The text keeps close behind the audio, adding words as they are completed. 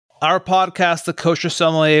Our podcast, the Kosher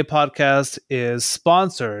Sommelier Podcast, is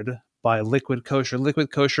sponsored by Liquid Kosher.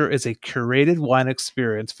 Liquid Kosher is a curated wine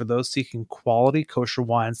experience for those seeking quality kosher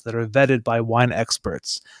wines that are vetted by wine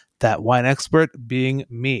experts. That wine expert being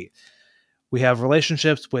me. We have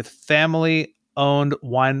relationships with family-owned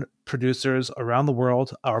wine producers around the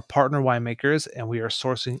world, our partner winemakers, and we are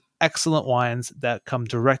sourcing excellent wines that come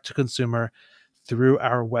direct to consumer through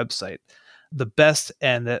our website. The best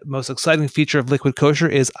and the most exciting feature of Liquid Kosher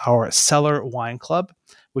is our Cellar Wine Club,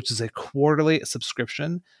 which is a quarterly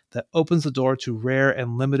subscription that opens the door to rare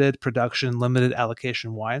and limited production, limited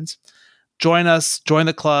allocation wines. Join us, join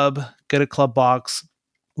the club, get a club box.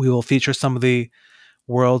 We will feature some of the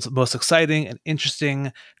world's most exciting and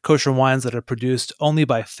interesting kosher wines that are produced only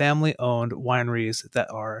by family-owned wineries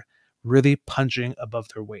that are really punching above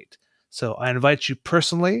their weight. So I invite you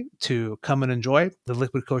personally to come and enjoy the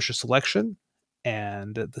Liquid Kosher selection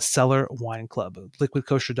and the Cellar Wine Club.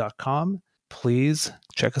 liquidkosher.com. Please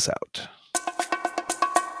check us out.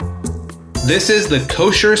 This is the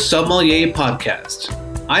Kosher Sommelier Podcast.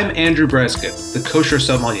 I'm Andrew Breskin, the Kosher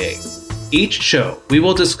Sommelier. Each show, we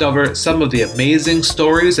will discover some of the amazing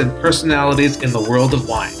stories and personalities in the world of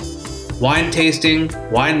wine. Wine tasting,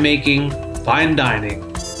 winemaking, fine dining,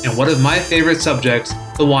 and one of my favorite subjects,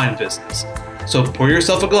 the wine business. So pour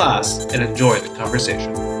yourself a glass and enjoy the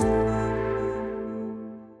conversation.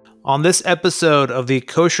 On this episode of the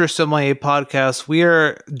Kosher Sommelier Podcast, we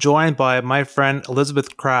are joined by my friend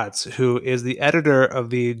Elizabeth Kratz, who is the editor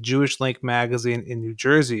of the Jewish Link magazine in New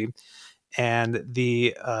Jersey. And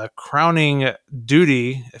the crowning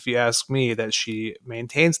duty, if you ask me, that she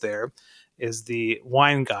maintains there is the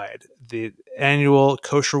wine guide, the annual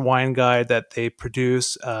kosher wine guide that they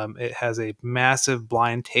produce. It has a massive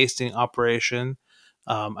blind tasting operation.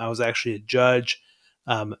 I was actually a judge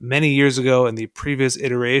many years ago in the previous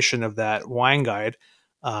iteration of that wine guide.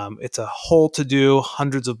 It's a whole to-do,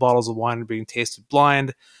 hundreds of bottles of wine are being tasted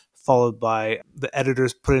blind, followed by the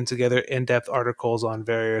editors putting together in-depth articles on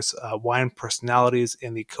various wine personalities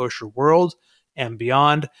in the kosher world and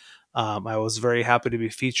beyond. I was very happy to be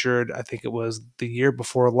featured. I think it was the year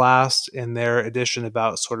before last in their edition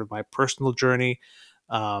about sort of my personal journey.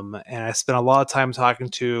 And I spent a lot of time talking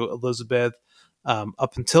to Elizabeth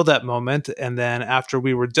up until that moment. And then after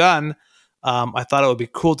we were done, I thought it would be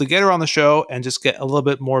cool to get her on the show and just get a little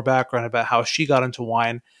bit more background about how she got into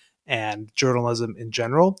wine and journalism in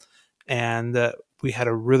general. And we had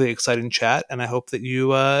a really exciting chat, and I hope that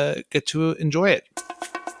you get to enjoy it.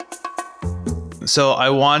 So I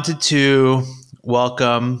wanted to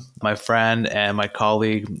welcome my friend and my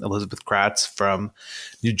colleague, Elizabeth Kratz from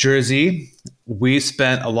New Jersey. We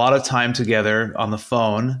spent a lot of time together on the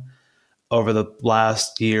phone over the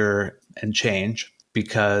last year and change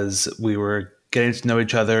because we were getting to know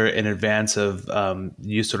each other in advance of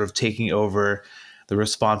you sort of taking over the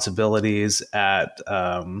responsibilities at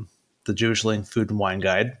the Jewish Link Food and Wine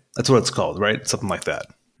Guide. That's what it's called, right? Something like that.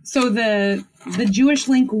 So the Jewish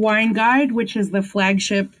Link Wine Guide, which is the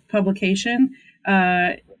flagship publication,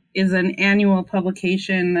 is an annual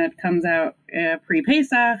publication that comes out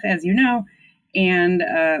pre-Pesach, as you know. And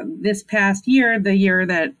this past year, the year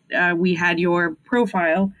that we had your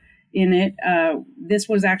profile in it, this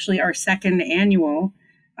was actually our second annual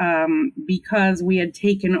because we had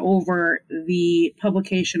taken over the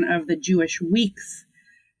publication of the Jewish Week's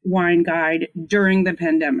Wine Guide during the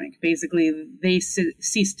pandemic. Basically, they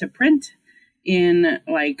ceased to print in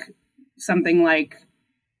something like,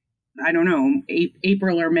 I don't know,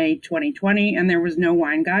 April or May 2020, and there was no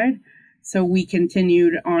wine guide. So we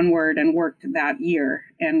continued onward and worked that year.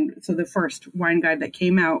 And so the first wine guide that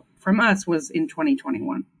came out from us was in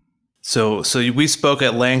 2021. So we spoke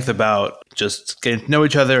at length about just getting to know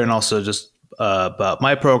each other and also just about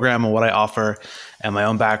my program and what I offer and my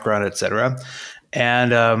own background, et cetera.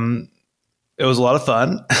 And it was a lot of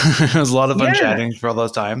fun. It was a lot of fun chatting for all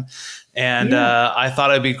those time. And I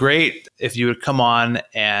thought it'd be great if you would come on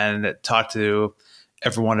and talk to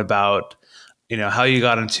everyone about, how you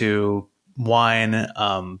got into wine.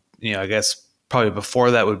 I guess probably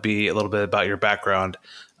before that would be a little bit about your background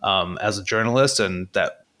as a journalist, and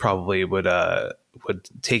that probably would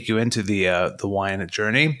take you into the wine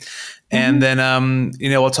journey. And then,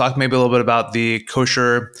 we'll talk maybe a little bit about the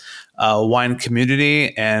kosher wine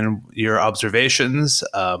community and your observations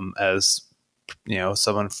as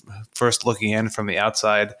someone first looking in from the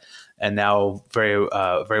outside and now very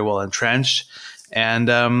well entrenched, and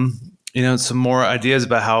some more ideas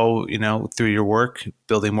about how through your work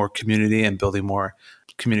building more community and building more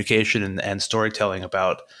communication and storytelling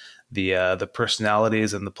about the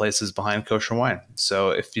personalities and the places behind kosher wine. So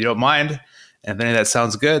if you don't mind, and if any of that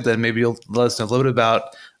sounds good, then maybe you'll let us know a little bit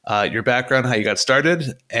about your background, how you got started,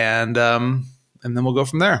 and then we'll go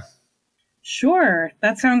from there. Sure,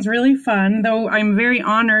 that sounds really fun. Though I'm very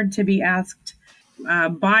honored to be asked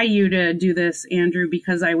by you to do this, Andrew,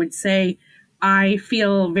 because I would say I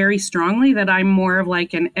feel very strongly that I'm more of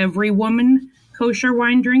like an every woman kosher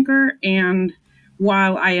wine drinker. And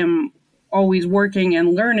while I am always working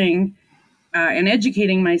and learning and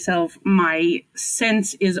educating myself, my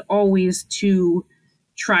sense is always to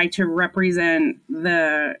try to represent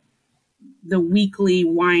the weekly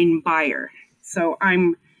wine buyer. So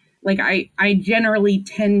I'm like, I generally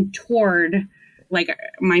tend toward, like,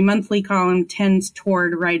 my monthly column tends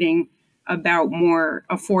toward writing about more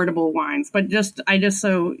affordable wines. But I just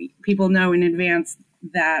so people know in advance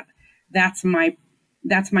that that's my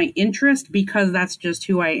interest, because that's just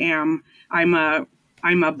who I am. I'm a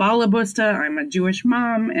Balabusta, I'm a Jewish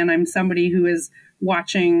mom, and I'm somebody who is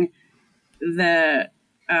watching the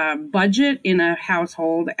budget in a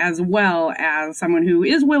household, as well as someone who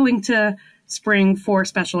is willing to spring for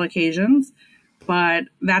special occasions. But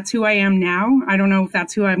that's who I am now. I don't know if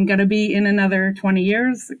that's who I'm going to be in another 20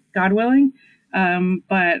 years, God willing.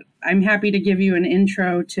 But I'm happy to give you an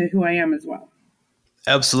intro to who I am as well.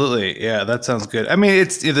 Absolutely. Yeah, that sounds good. I mean,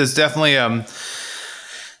 there's definitely,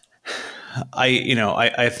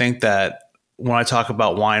 I think that when I talk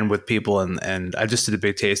about wine with people, and I just did a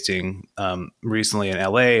big tasting recently in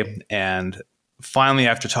LA, and finally,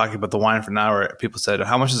 after talking about the wine for an hour, people said,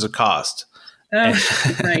 "How much does it cost?" Oh,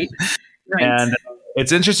 right. And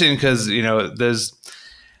it's interesting because you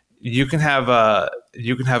can have a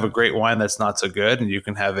great wine that's not so good, and you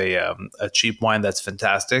can have a cheap wine that's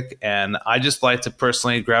fantastic. And I just like to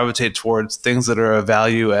personally gravitate towards things that are of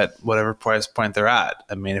value at whatever price point they're at.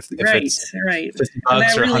 I mean, if it's $50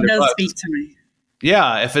 that or really $100, does speak to me.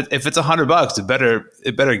 Yeah, if it's $100,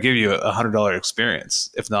 it better give you a $100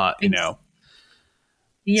 experience. If not,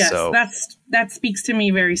 Yes, so. that speaks to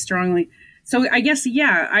me very strongly. So I guess,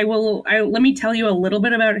 yeah, let me tell you a little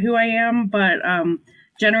bit about who I am, but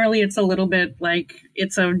generally it's a little bit like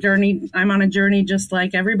it's a journey. I'm on a journey just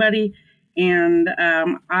like everybody. And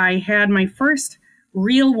I had my first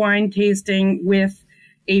real wine tasting with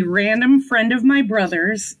a random friend of my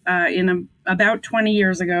brother's about 20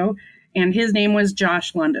 years ago. And his name was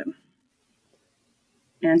Josh London.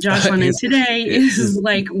 And Josh London today is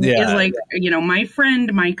like, my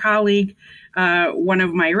friend, my colleague, one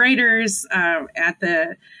of my writers at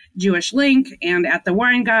the Jewish Link and at the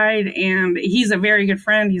Wine Guide. And he's a very good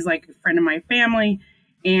friend. He's like a friend of my family.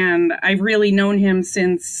 And I've really known him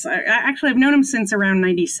since around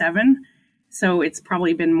 97. So it's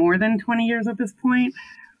probably been more than 20 years at this point.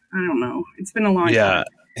 I don't know. It's been a long time. Yeah,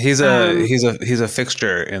 he's a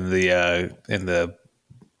fixture in the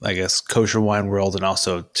I guess kosher wine world, and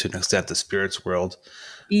also to an extent the spirits world.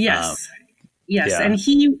 Yes. Yes. Yeah. And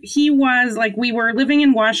he was like, we were living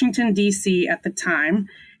in Washington, D.C. at the time.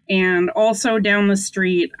 And also down the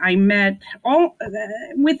street, I met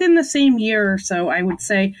within the same year or so, I would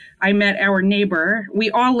say, I met our neighbor. We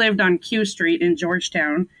all lived on Q Street in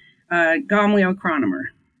Georgetown, Gamliel Cronemer.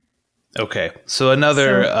 Okay. So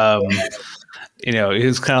another, he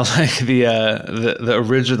was kind of like the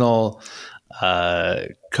original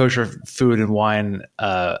kosher food and wine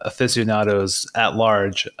aficionados at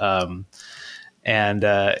large.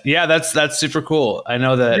 That's super cool. I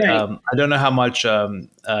know that Right. I don't know how much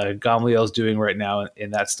Gamliel's doing right now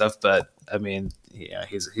in that stuff, but I mean, he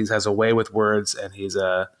has a way with words, and he's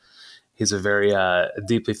a very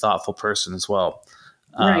deeply thoughtful person as well.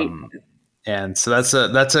 Right. And so that's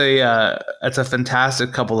a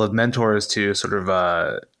fantastic couple of mentors to sort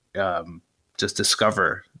of just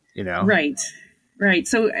discover, Right.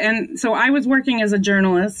 So I was working as a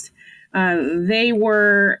journalist. They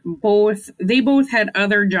both had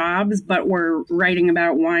other jobs, but were writing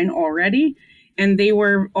about wine already. And they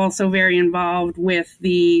were also very involved with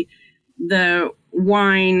the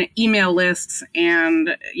wine email lists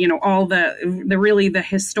and, all the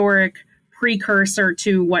historic precursor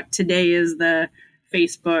to what today is the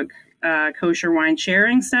Facebook kosher wine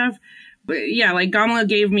sharing stuff. But yeah, like Gamla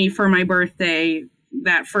gave me for my birthday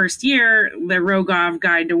that first year, the Rogov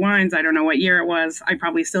Guide to Wines. I don't know what year it was. I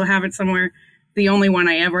probably still have it somewhere. The only one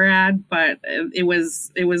I ever had, but it was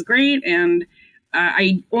great. And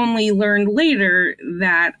I only learned later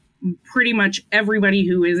that pretty much everybody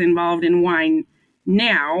who is involved in wine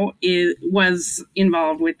now was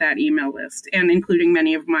involved with that email list, and including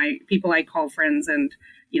many of my people I call friends and,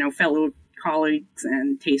 fellow colleagues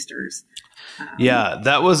and tasters. Yeah,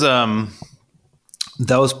 that was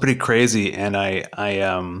pretty crazy. And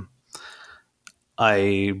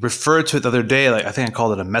I referred to it the other day, like I think I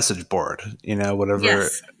called it a message board, whatever,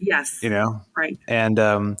 Yes. Right. and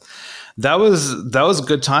that was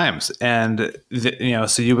good times. And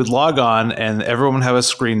so you would log on, and everyone would have a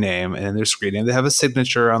screen name, and their screen name they have a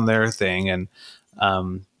signature on their thing, and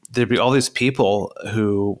there'd be all these people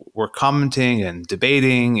who were commenting and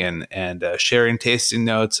debating and sharing tasting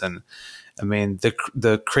notes. And I mean,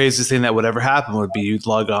 the craziest thing that would ever happen would be you'd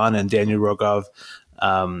log on and Daniel Rogov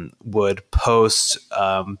would post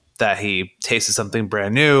that he tasted something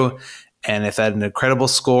brand new, and if it had an incredible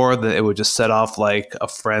score, then it would just set off like a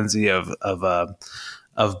frenzy of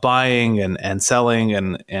buying and selling,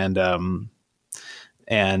 and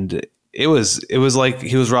it was like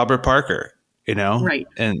he was Robert Parker, Right.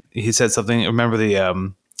 And he said something. Remember the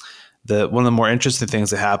one of the more interesting things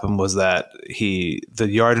that happened was that the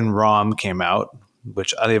Yarden Rom came out,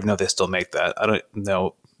 which I don't even know if they still make that. I don't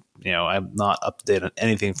know. I'm not up to date on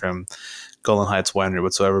anything from Golden Heights Winery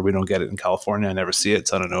whatsoever. We don't get it in California. I never see it,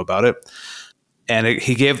 so I don't know about it. And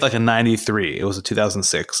he gave like a 93. It was a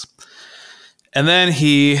 2006. And then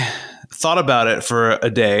he thought about it for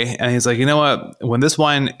a day, and he's like, you know what? When this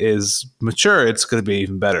wine is mature, it's going to be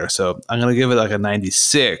even better. So I'm going to give it like a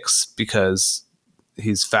 96 because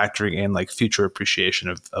he's factoring in like future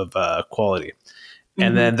appreciation of quality.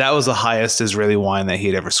 And then that was the highest Israeli wine that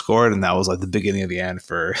he'd ever scored, and that was like the beginning of the end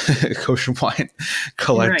for kosher wine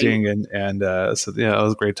collecting, Right. and so it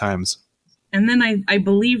was great times. And then I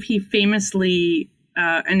believe he famously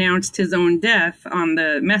announced his own death on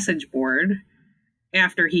the message board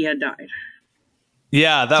after he had died.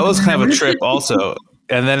 Yeah, that was kind of a trip also.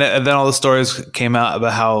 And then all the stories came out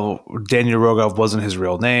about how Daniel Rogov wasn't his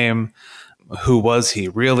real name. Who was he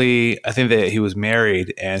really? I think that he was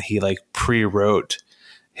married, and he like pre-wrote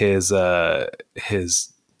his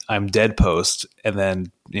 "I'm dead" post, and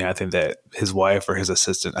then I think that his wife or his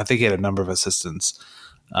assistant. I think he had a number of assistants,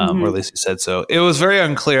 or at least he said so. It was very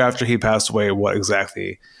unclear after he passed away what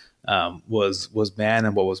exactly was man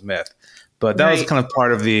and what was myth. But that was kind of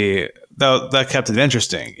part of that kept it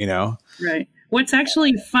interesting, Right. What's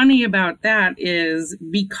actually funny about that is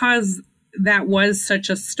because that was such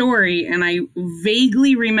a story, and I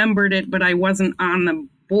vaguely remembered it, but I wasn't on the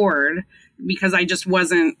board because I just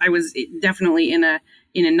wasn't. I was definitely in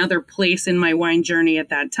another place in my wine journey at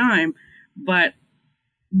that time. But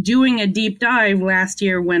doing a deep dive last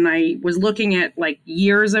year when I was looking at like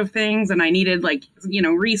years of things, and I needed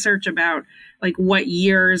research about like what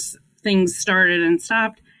years things started and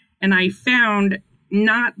stopped, and I found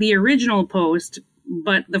not the original post,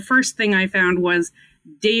 but the first thing I found was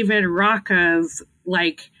David Rocca's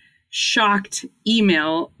like shocked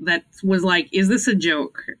email that was like, is this a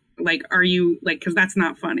joke? Like, are you like, because that's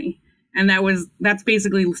not funny. And that's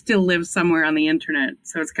basically still lives somewhere on the internet.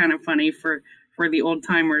 So it's kind of funny for the old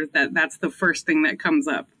timers that's the first thing that comes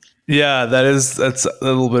up. Yeah, that's a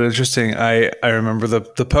little bit interesting. I remember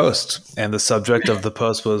the post, and the subject of the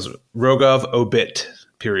post was Rogov obit,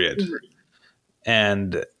 period.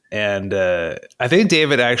 And I think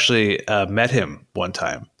David actually met him one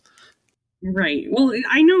time. Right. Well,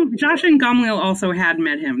 I know Josh and Gamliel also had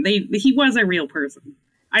met him. He was a real person.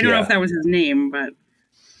 I don't know if that was his name, but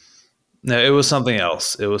no, it was something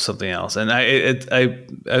else. And I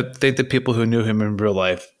think the people who knew him in real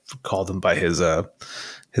life called him by his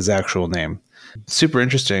actual name. Super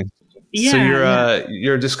interesting. Yeah, so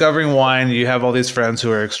you're discovering wine. You have all these friends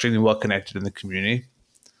who are extremely well connected in the community.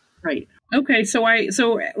 Right. Okay. So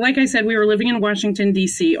like I said, we were living in Washington,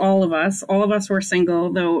 D.C. All of us were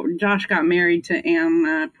single, though Josh got married to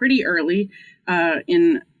Anne pretty early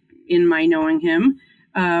in my knowing him.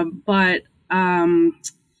 But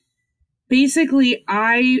basically,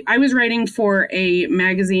 I was writing for a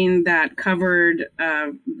magazine that covered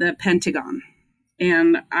the Pentagon.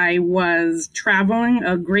 And I was traveling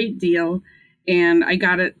a great deal, and I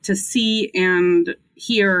got to see and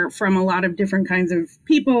hear from a lot of different kinds of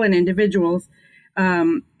people and individuals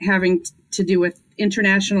having to do with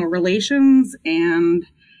international relations and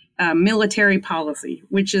military policy,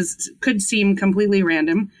 which could seem completely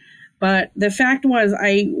random. But the fact was,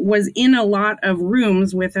 I was in a lot of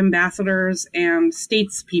rooms with ambassadors and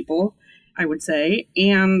statespeople, I would say,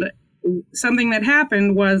 and something that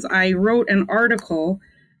happened was I wrote an article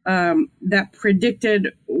that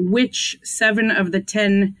predicted which 7 of the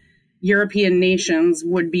 10 European nations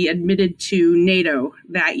would be admitted to NATO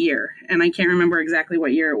that year. And I can't remember exactly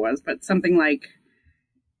what year it was, but something like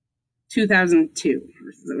 2002,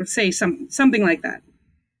 or say something like that.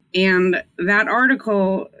 And that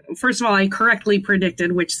article, first of all, I correctly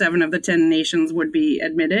predicted which 7 of the 10 nations would be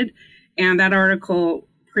admitted. And that article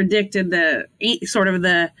predicted the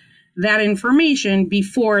that information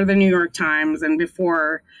before the New York Times and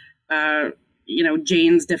before,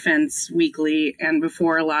 Jane's Defense Weekly and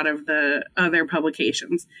before a lot of the other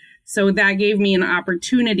publications. So that gave me an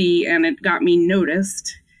opportunity, and it got me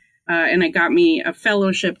noticed, and it got me a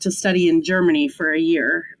fellowship to study in Germany for a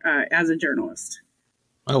year as a journalist.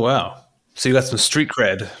 Oh, wow. So you got some street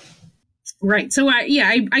cred. Right. So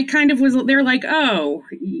I kind of was, they're like, oh,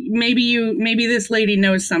 maybe this lady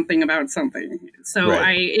knows something about something. So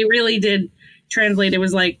Right. it really did translate. It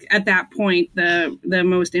was like at that point, the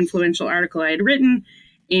most influential article I had written.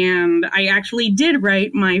 And I actually did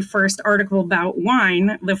write my first article about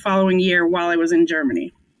wine the following year while I was in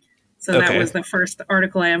Germany. So that was the first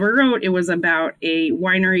article I ever wrote. It was about a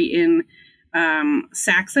winery in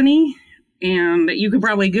Saxony. And you could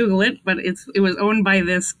probably Google it, but it was owned by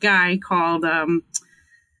this guy called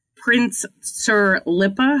Prince Sir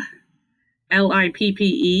Lippe,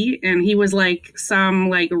 Lippe, and he was like some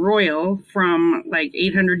like royal from like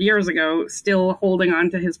 800 years ago, still holding on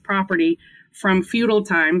to his property from feudal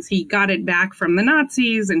times. He got it back from the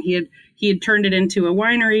Nazis, and he had turned it into a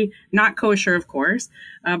winery, not kosher, of course,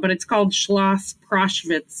 but it's called Schloss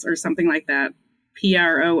Proschwitz or something like that,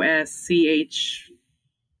 Prosch.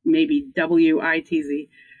 Maybe Witz,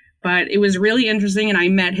 but it was really interesting. And I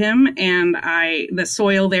met him, and the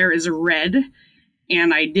soil there is red,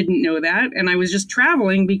 and I didn't know that. And I was just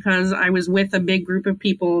traveling because I was with a big group of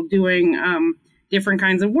people doing different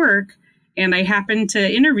kinds of work. And I happened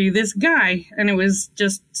to interview this guy, and it was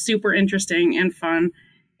just super interesting and fun.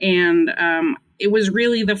 And it was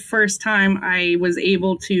really the first time I was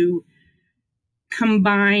able to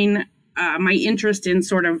combine my interest in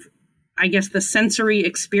sort of, I guess, the sensory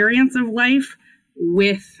experience of life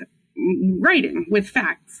with writing, with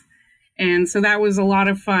facts. And so that was a lot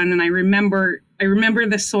of fun. And I remember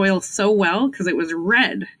the soil so well because it was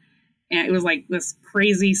red, and it was like this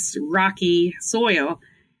crazy rocky soil.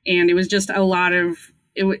 And it was just a lot of,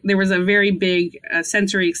 there was a very big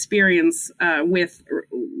sensory experience with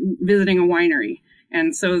visiting a winery.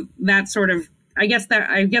 And so that sort of, I guess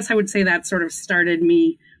I would say that sort of started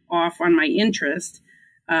me off on my interest.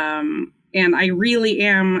 And I really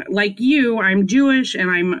am, like you, I'm Jewish, and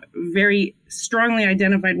I'm very strongly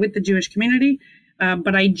identified with the Jewish community,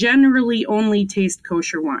 but I generally only taste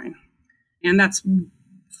kosher wine. And that's,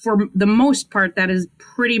 for the most part, that has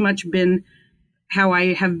pretty much been how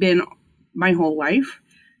I have been my whole life.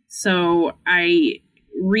 So I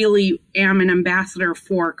really am an ambassador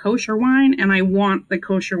for kosher wine, and I want the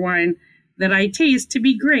kosher wine that I taste to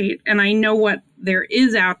be great. And I know what there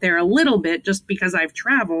is out there a little bit just because I've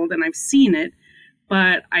traveled and I've seen it.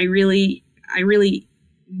 But I really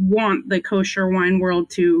want the kosher wine world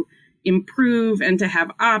to improve and to have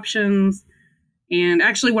options. And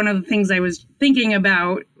actually, one of the things I was thinking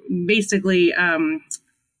about basically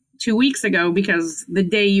 2 weeks ago, because the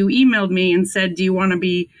day you emailed me and said, do you want to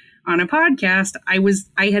be on a podcast?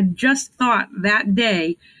 I had just thought that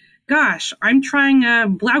day, gosh, I'm trying a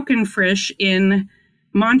Blaukenfrisch in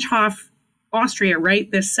Monchhof, Austria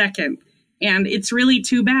right this second. And it's really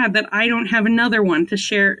too bad that I don't have another one to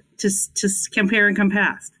share, to compare and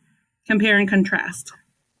contrast.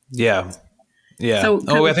 Yeah. Yeah.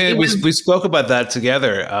 So, I think we spoke about that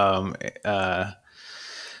together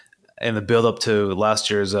in the build up to last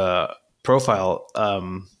year's profile.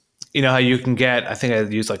 You know how you can get, I think I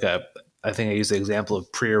used the example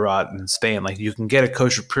of Priorat in Spain. Like, you can get a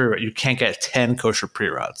kosher Priorat, you can't get 10 kosher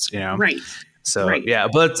Priorats, you know? Right. So, right. Yeah,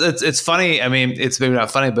 but it's funny. I mean, it's maybe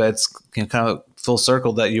not funny, but it's kind of full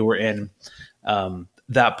circle that you were in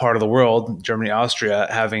that part of the world, Germany, Austria,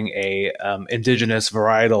 having a indigenous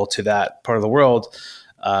varietal to that part of the world,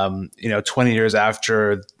 20 years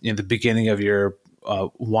after the beginning of your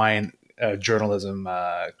wine journalism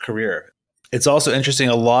career. It's also interesting.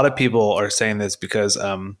 A lot of people are saying this because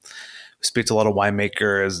we speak to a lot of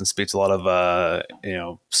winemakers and speak to a lot of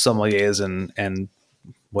sommeliers and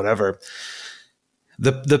whatever.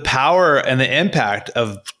 The power and the impact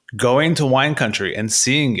of going to wine country and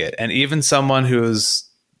seeing it, and even someone who's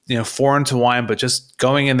foreign to wine, but just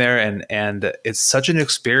going in there and it's such an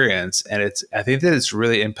experience, and I think that it's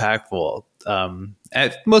really impactful.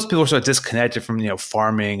 And most people are sort of disconnected from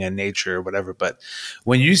farming and nature or whatever, but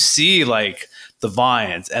when you see like the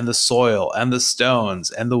vines and the soil and the stones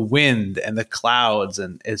and the wind and the clouds,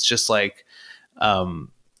 and it's just like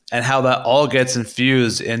and how that all gets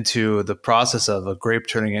infused into the process of a grape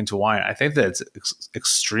turning into wine, I think that it's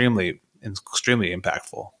extremely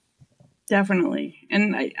impactful. Definitely.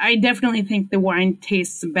 And I definitely think the wine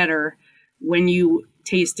tastes better when you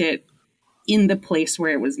taste it in the place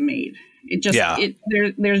where it was made. It just,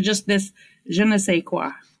 there's just this je ne sais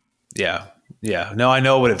quoi. Yeah. Yeah, no, I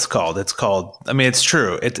know what it's called. It's called. I mean, it's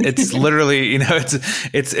true. It's literally,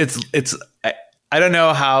 it's. I don't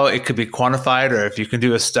know how it could be quantified or if you can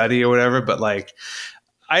do a study or whatever, but like,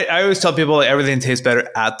 I always tell people like, everything tastes better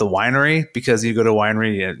at the winery because you go to a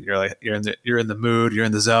winery and you're in the mood, you're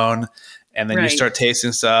in the zone, and then you Right. start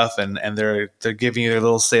tasting stuff and they're giving you their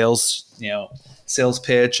little sales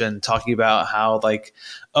pitch and talking about how like,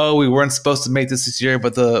 oh, we weren't supposed to make this year,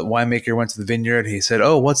 but the winemaker went to the vineyard. He said,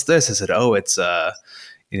 oh, what's this? I said, oh, it's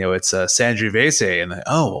it's Sangiovese, and like,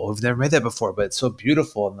 oh, well, we've never made that before, but it's so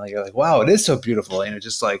beautiful. And like, you're like, wow, it is so beautiful. And it's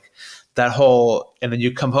just like that whole, and then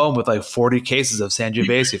you come home with like 40 cases of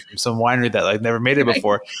Sangiovese from some winery that like never made it Right.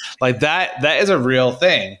 before. Like that is a real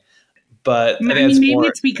thing. But I I think mean, it's maybe more.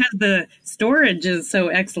 it's because the storage is so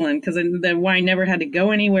excellent because the wine never had to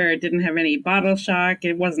go anywhere. It didn't have any bottle shock.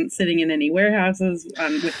 It wasn't sitting in any warehouses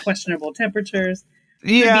with questionable temperatures. Could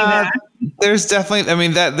be Yeah, that. there's definitely. I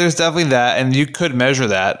mean, there's definitely that, and you could measure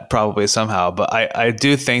that probably somehow. But I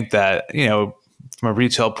do think that from a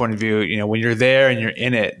retail point of view, when you're there and you're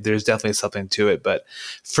in it, there's definitely something to it. But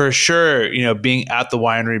for sure, being at the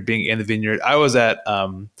winery, being in the vineyard, I was at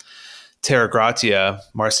Terra Gratia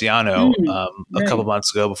Marciano Mm, a couple right.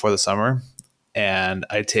 months ago before the summer, and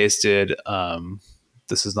I tasted.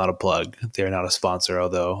 This is not a plug; they're not a sponsor,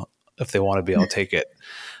 although if they want to be, I'll take it.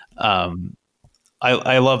 Um,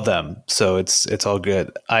 I love them, so it's all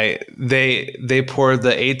good. They poured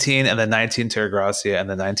the 18 and the 19 Terra Gracia and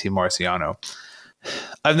the 19 Marciano.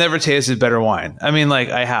 I've never tasted better wine. I mean, like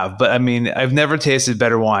I have, but I mean, I've never tasted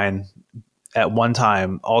better wine at one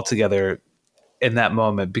time all together in that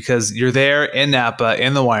moment because you're there in Napa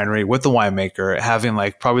in the winery with the winemaker having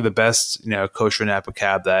like probably the best kosher Napa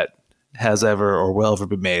cab that has ever or will ever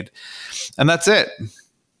be made, and that's it.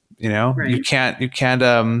 You Right. can't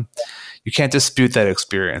dispute that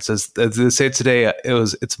experience. As they say today,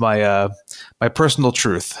 it's my personal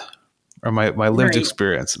truth or my lived Right.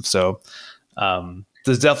 experience. So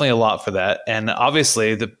there's definitely a lot for that, and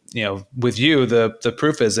obviously with you the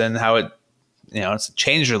proof is in how it's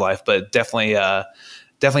changed your life, but definitely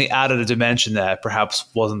added a dimension that perhaps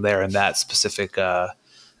wasn't there in that specific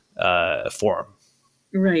form.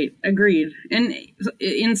 Right, agreed. And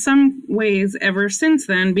in some ways, ever since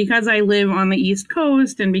then, because I live on the East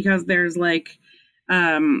Coast and because there's like,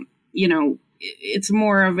 it's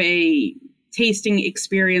more of a tasting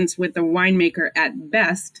experience with the winemaker at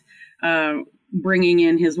best, bringing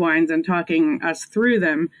in his wines and talking us through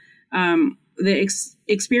them. The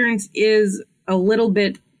experience is a little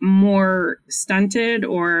bit more stunted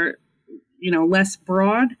or, less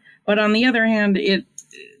broad. But on the other hand,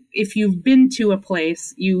 if you've been to a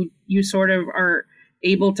place, you sort of are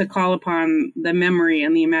able to call upon the memory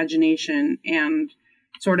and the imagination and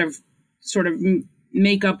sort of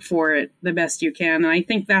make up for it the best you can. And I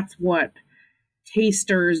think that's what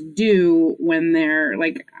tasters do when they're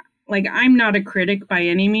like I'm not a critic by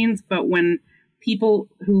any means, but when people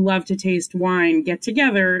who love to taste wine get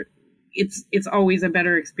together, it's always a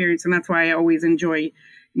better experience, and that's why I always enjoy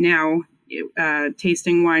now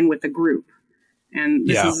tasting wine with a group. And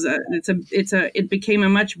this Yeah, is it became a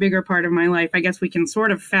much bigger part of my life. I guess we can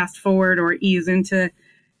sort of fast forward or ease into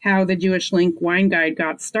how the Jewish Link Wine Guide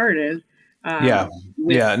got started. yeah,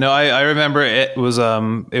 With yeah. No, I remember it was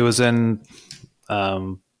in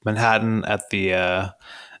Manhattan at the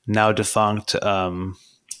now defunct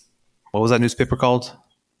what was that newspaper called?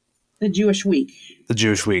 the Jewish Week. The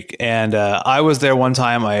Jewish Week, and I was there one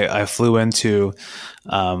time. I flew in to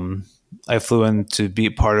be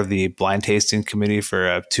part of the blind tasting committee for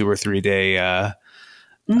a 2 or 3 day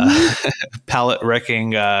Mm-hmm. palate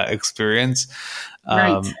wrecking experience,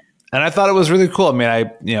 Right, and I thought it was really cool. I mean,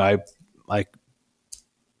 I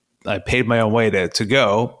I paid my own way to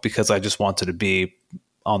go because I just wanted to be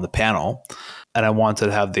on the panel and I wanted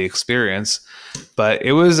to have the experience. But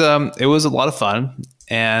it was a lot of fun,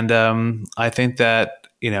 and I think that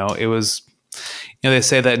it was. They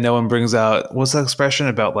say that no one brings out what's the expression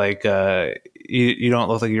about like you don't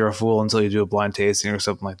look like you're a fool until you do a blind tasting or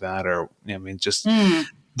something like that, or I mean just mm,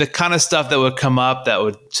 the kind of stuff that would come up that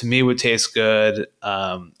would to me would taste good,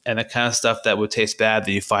 and the kind of stuff that would taste bad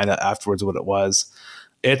that you find out afterwards what it was.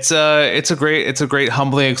 It's a great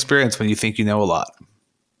humbling experience when you think you know a lot.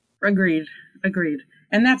 agreed, agreed.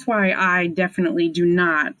 And that's why I definitely do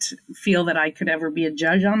not feel that I could ever be a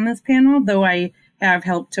judge on this panel, though I have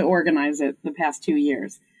helped to organize it the past 2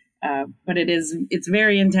 years. But it's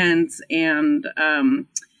very intense, and on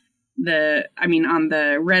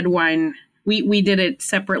the red wine, we did it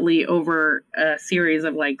separately over a series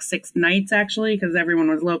of like 6 nights actually, because everyone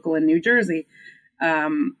was local in New Jersey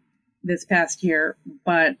this past year.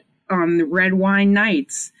 But on the red wine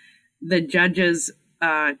nights, the judges'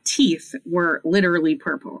 teeth were literally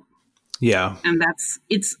purple. Yeah. And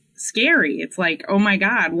it's scary. It's like, oh my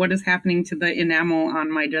God, what is happening to the enamel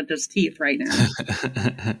on my judge's teeth right now?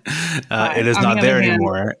 It is not there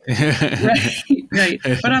anymore. Right.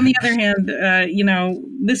 But on the other hand,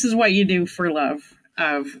 this is what you do for love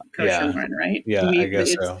of kosher wine, right? Yeah, I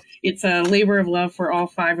guess so. It's a labor of love for all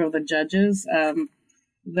 5 of the judges.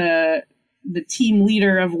 The team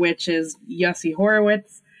leader of which is Yossi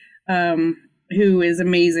Horowitz, who is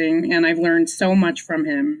amazing, and I've learned so much from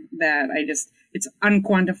him that it's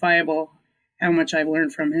unquantifiable how much I've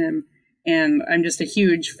learned from him. And I'm just a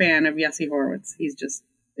huge fan of Yossi Horowitz. He's just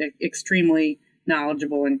extremely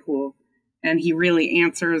knowledgeable and cool. And he really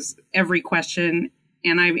answers every question.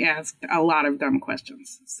 And I've asked a lot of dumb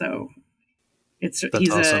questions. So he's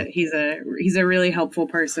awesome. He's a really helpful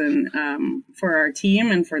person for our team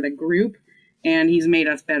and for the group. And he's made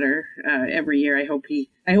us better every year. I hope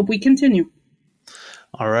we continue.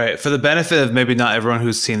 All right. For the benefit of maybe not everyone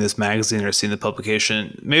who's seen this magazine or seen the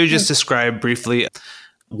publication, maybe just describe briefly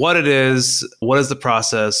what it is, what is the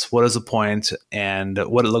process, what is the point, and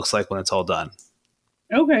what it looks like when it's all done.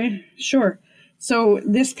 Okay, sure. So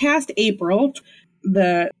this past April,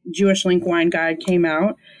 the Jewish Link Wine Guide came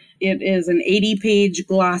out. It is an 80-page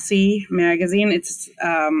glossy magazine. It's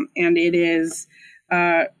and it is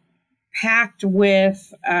packed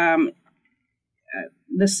with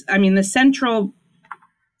the central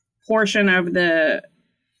portion of the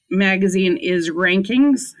magazine is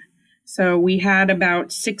rankings. So we had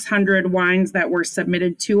about 600 wines that were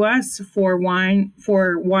submitted to us for wine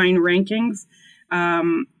rankings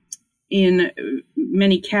in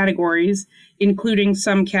many categories, including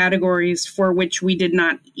some categories for which we did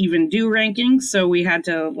not even do rankings. So we had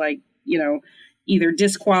to either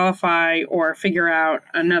disqualify or figure out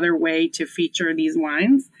another way to feature these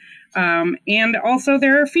wines. And also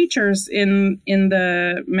there are features in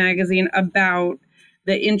the magazine about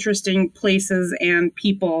the interesting places and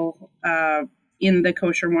people in the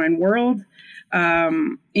kosher wine world,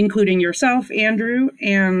 including yourself, Andrew.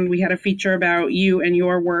 And we had a feature about you and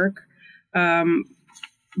your work.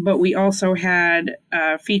 But we also had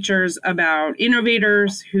features about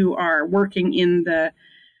innovators who are working in the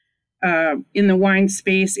wine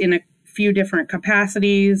space in a few different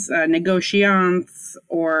capacities, negotiants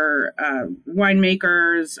or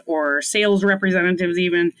winemakers or sales representatives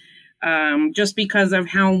even, just because of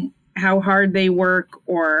how hard they work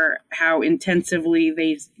or how intensively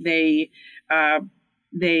they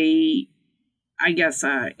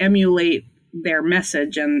emulate their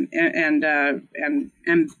message and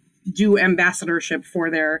do ambassadorship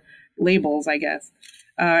for their labels, I guess.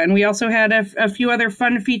 And we also had a few other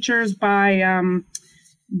fun features by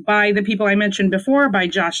the people I mentioned before, by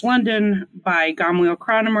Josh London, by Gamliel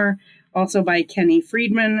Kronemer, also by Kenny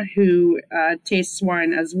Friedman, who tastes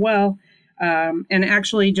wine as well. And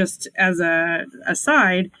actually, just as a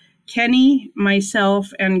aside, Kenny,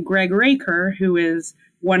 myself, and Greg Raker, who is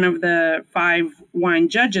one of the 5 wine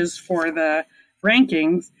judges for the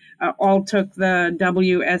rankings, all took the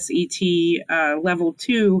WSET Level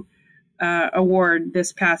 2 award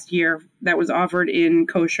this past year that was offered in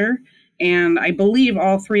kosher. And I believe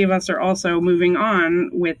all 3 of us are also moving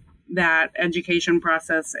on with that education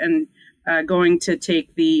process and going to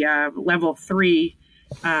take the Level 3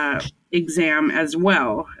 exam as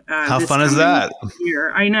well. How fun is that?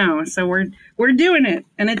 Year. I know. So we're doing it.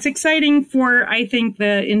 And it's exciting for, I think,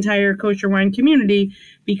 the entire kosher wine community,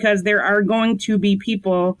 because there are going to be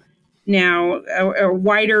people now, a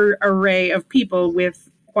wider array of people with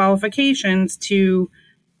qualifications to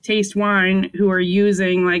taste wine who are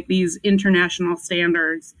using like these international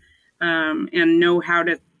standards and know how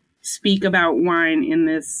to speak about wine in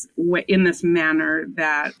this manner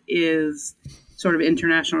that is sort of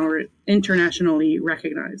internationally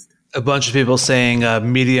recognized. A bunch of people saying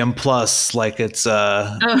medium plus, like it's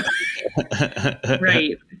right.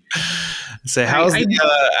 Say,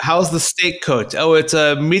 how's the steak cooked? Oh, it's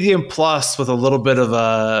a medium plus with a little bit of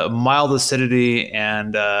a mild acidity,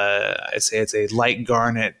 and I say it's a light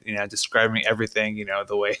garnet. Describing everything.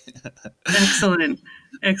 The way. Excellent.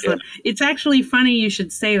 Yeah. It's actually funny you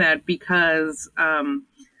should say that, because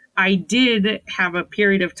I did have a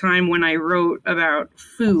period of time when I wrote about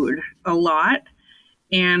food a lot,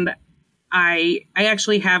 and I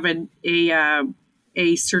actually have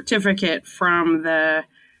a certificate from the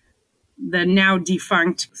now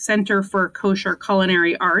defunct Center for Kosher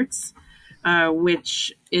Culinary Arts,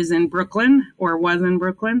 which is in Brooklyn, or was in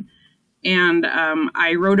Brooklyn. And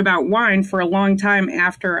I wrote about wine for a long time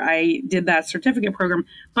after I did that certificate program.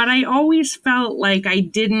 But I always felt like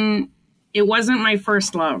it wasn't my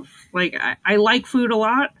first love. Like, I like food a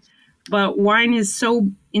lot, but wine is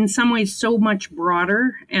so, in some ways, so much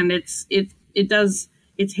broader, and it's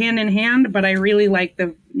hand in hand. But I really like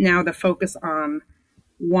the focus on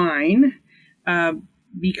wine,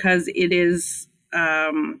 because it is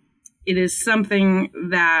something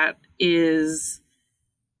that is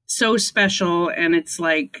so special, and it's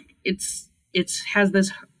like it has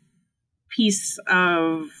this piece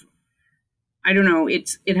of, I don't know,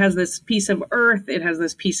 it has this piece of earth, it has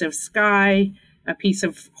this piece of sky, a piece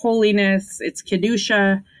of holiness, it's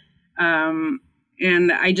Kedusha.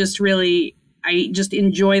 And I just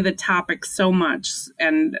enjoy the topic so much.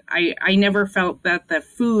 And I never felt that the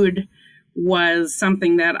food was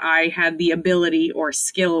something that I had the ability or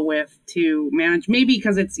skill with to manage, maybe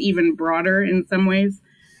because it's even broader in some ways.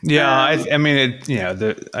 Yeah. I mean,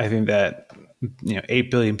 I think that,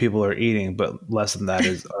 8 billion people are eating, but less than that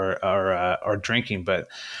are drinking. But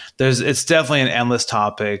it's definitely an endless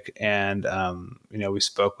topic. And, we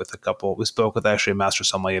spoke with actually a master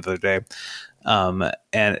sommelier the other day. And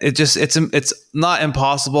it's not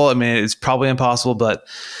impossible. I mean, it's probably impossible, but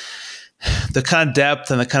the kind of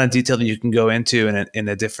depth and the kind of detail that you can go into in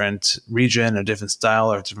a different region, a different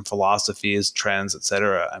style, or different philosophies, trends,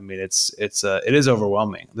 etc. I mean, it is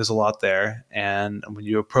overwhelming. There's a lot there, and when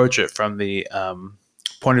you approach it from the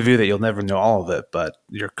point of view that you'll never know all of it, but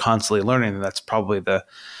you're constantly learning, and that's probably the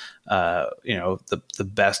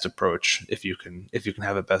best approach if you can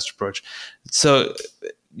have a best approach. So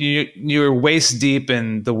you're waist deep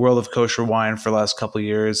in the world of kosher wine for the last couple of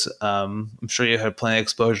years. I'm sure you had plenty of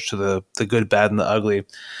exposure to the good, bad, and the ugly.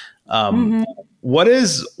 What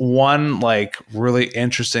is one really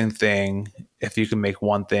interesting thing, if you can make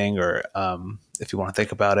one thing, or if you want to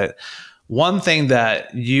think about it, one thing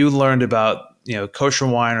that you learned about kosher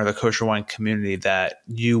wine or the kosher wine community that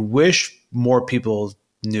you wish more people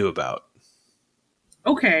knew about?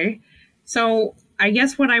 Okay, so I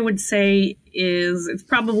guess what I would say is it's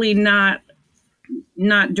probably not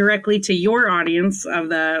directly to your audience of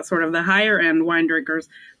the sort of the higher end wine drinkers,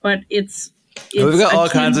 but it's we've got all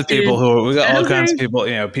kinds of people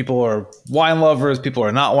people are wine lovers, people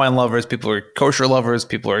are not wine lovers, people are kosher lovers,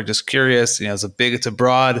 people are just curious. It's a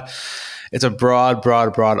broad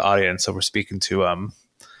audience. So we're speaking to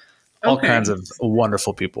all kinds of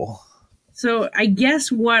wonderful people. So I guess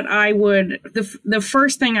what I would, the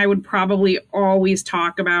first thing I would probably always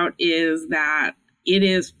talk about is that it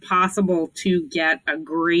is possible to get a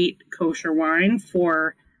great kosher wine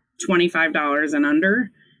for $25 and under.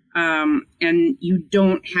 And you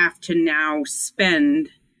don't have to now spend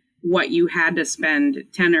what you had to spend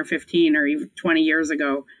 10 or 15 or even 20 years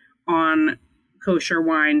ago on kosher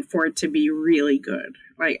wine for it to be really good.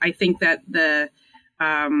 Like, I think that the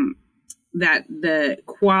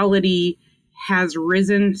quality has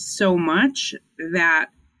risen so much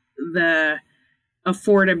that the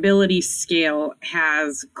affordability scale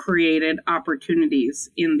has created opportunities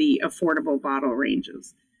in the affordable bottle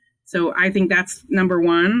ranges. So I think that's number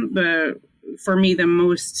one. For me, the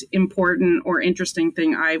most important or interesting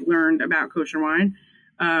thing I've learned about kosher wine.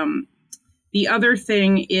 The other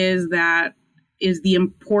thing is the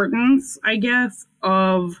importance, I guess,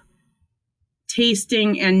 of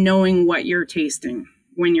tasting and knowing what you're tasting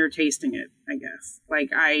when you're tasting it, I guess.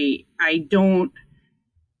 Like,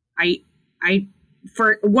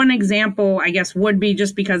 for one example, I guess would be,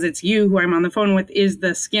 just because it's you who I'm on the phone with, is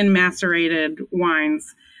the skin macerated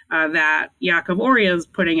wines that Yaakov Oria is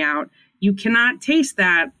putting out. You cannot taste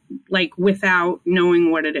that without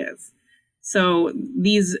knowing what it is. So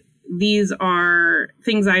these are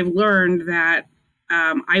things I've learned that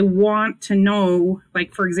I want to know.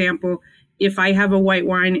 Like, for example, if I have a white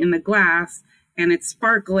wine in the glass and it's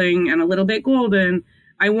sparkling and a little bit golden,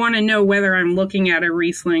 I want to know whether I'm looking at a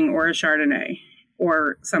Riesling or a Chardonnay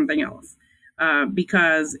or something else.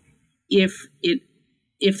 Because if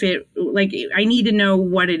I need to know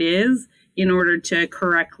what it is in order to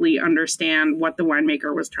correctly understand what the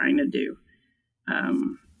winemaker was trying to do.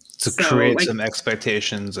 To create some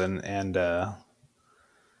expectations and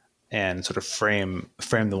sort of frame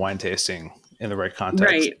the wine tasting in the right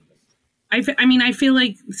context. Right. I feel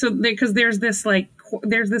like, because there's these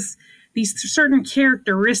certain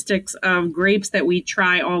characteristics of grapes that we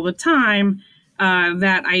try all the time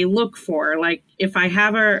that I look for. Like, if I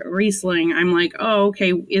have a Riesling, I'm like, oh,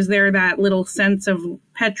 okay, is there that little sense of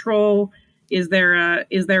petrol? Is there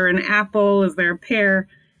an apple? Is there a pear?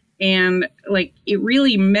 And it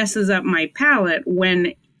really messes up my palate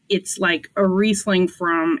when it's like a Riesling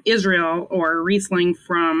from Israel or a Riesling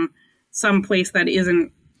from some place that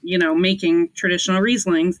isn't, making traditional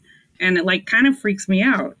Rieslings, and it kind of freaks me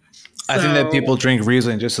out. I think that people drink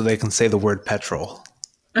Riesling just so they can say the word petrol.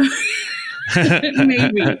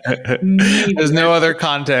 Maybe. There's no other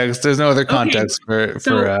context. There's no other context okay.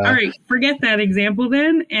 for. All right, forget that example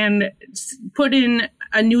then, and put in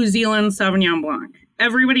a New Zealand Sauvignon Blanc.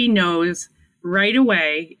 Everybody knows right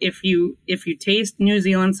away if you taste New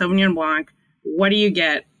Zealand Sauvignon Blanc, what do you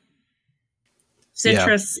get?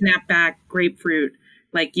 Citrus, snapback, grapefruit,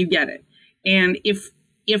 like you get it. And if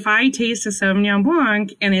I taste a Sauvignon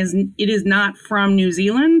Blanc and it is not from New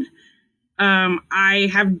Zealand, I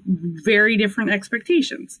have very different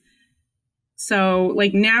expectations. So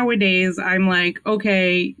like nowadays I'm like,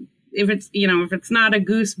 okay, if it's not a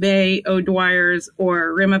Goose Bay, O'Dwyer's,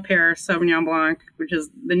 or Rima-Pear Sauvignon Blanc, which is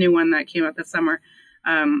the new one that came out this summer.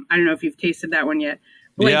 I don't know if you've tasted that one yet.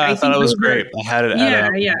 But yeah, I thought it was great. I had it.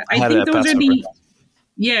 I think those are the.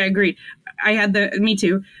 Yeah, agreed. Me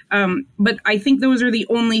too. But I think those are the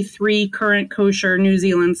only 3 current kosher New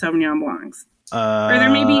Zealand Sauvignon Blancs. Or there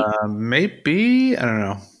maybe, I don't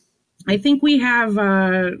know. I think we have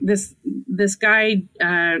this guy.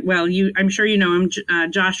 I'm sure you know him,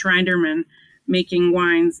 Josh Rinderman, making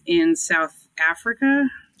wines in South Africa.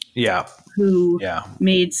 Yeah. Who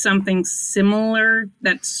made something similar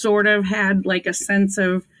that sort of had like a sense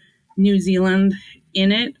of New Zealand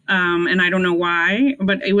in it. And I don't know why,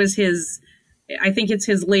 but it was I think it's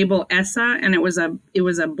his label Essa, and it was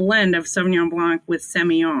a blend of Sauvignon Blanc with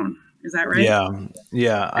Semillon. Is that right?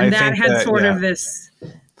 Yeah. And that had sort of this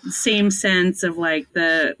same sense of like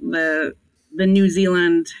the New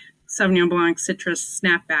Zealand Sauvignon Blanc citrus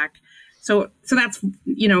snapback. So that's,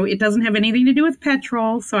 it doesn't have anything to do with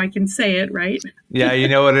petrol, so I can say it, right? Yeah, you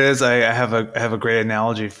know what it is? I have a great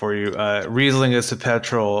analogy for you. Riesling is to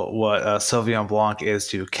petrol what Sauvignon Blanc is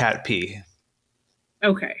to cat pee.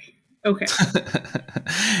 Okay.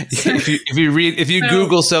 if you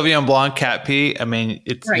Google Sauvignon Blanc cat pee, I mean,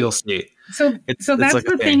 you'll see. So that's like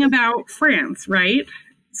the thing about France, right?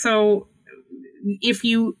 So if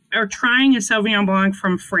you are trying a Sauvignon Blanc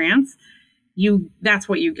from France, that's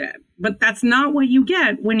what you get. But that's not what you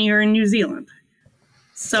get when you're in New Zealand.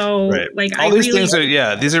 So like all these things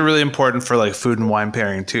are these are really important for like food and wine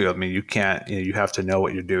pairing too. I mean, you have to know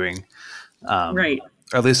what you're doing. Right.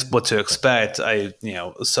 Or at least what to expect.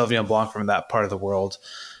 Sauvignon Blanc from that part of the world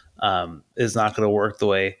is not going to work the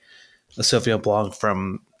way a Sauvignon Blanc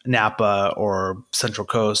from Napa or Central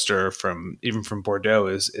Coast or even from Bordeaux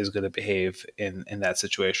is going to behave in that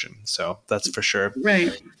situation. So that's for sure.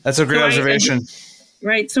 Right. That's a great observation.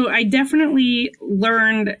 Right. So I definitely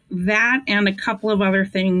learned that and a couple of other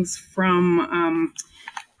things from,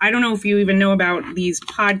 I don't know if you even know about these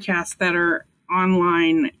podcasts that are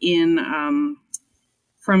online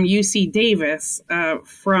from UC Davis,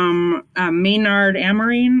 from Maynard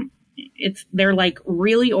Amarine. They're like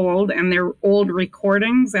really old, and they're old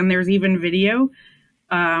recordings, and there's even video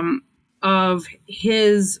of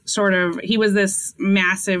his he was this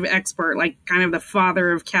massive expert, like kind of the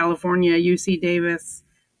father of California UC Davis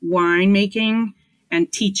winemaking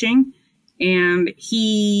and teaching. And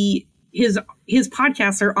his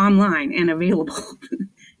podcasts are online and available.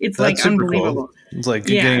 It's like unbelievable. Cool. It's like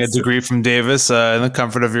getting a degree from Davis in the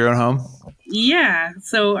comfort of your own home. Yeah.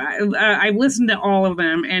 So I've listened to all of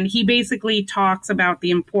them, and he basically talks about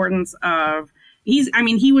the importance of,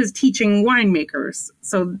 he was teaching winemakers,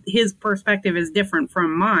 so his perspective is different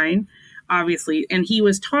from mine, obviously. And he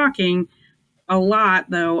was talking a lot,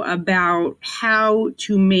 though, about how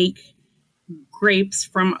to make grapes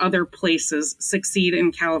from other places succeed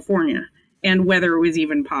in California, and whether it was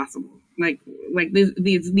even possible. Like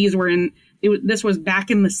these were this was back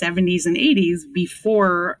in the 70s and 80s,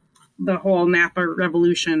 before the whole Napa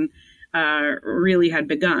revolution really had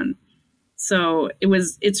begun. So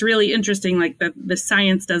it's really interesting, like the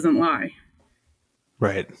science doesn't lie.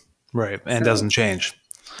 Right. And doesn't change.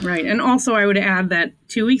 Right. And also I would add that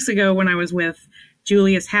 2 weeks ago when I was with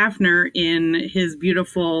Julius Hafner in his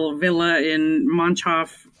beautiful villa in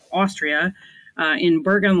Monchow, Austria, in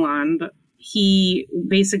Burgenland, he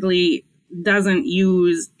basically doesn't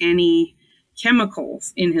use any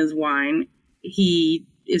chemicals in his wine. He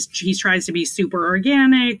tries to be super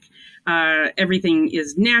organic. Everything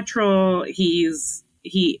is natural. He is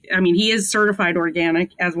certified organic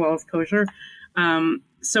as well as kosher.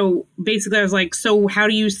 So basically I was like, so how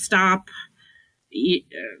do you stop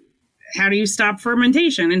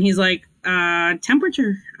fermentation? And he's like,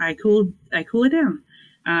 temperature. I cool it down.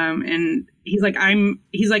 And he's like,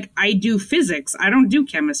 I do physics. I don't do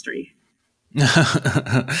chemistry.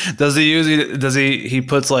 Does he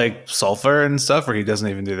puts like sulfur and stuff, or he doesn't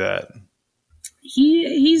even do that?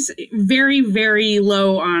 He's very, very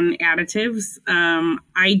low on additives.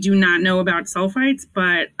 I do not know about sulfites,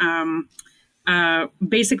 but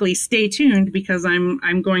basically stay tuned, because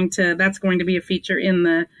that's going to be a feature in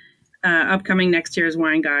the upcoming next year's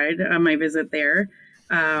wine guide, my visit there,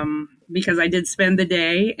 because I did spend the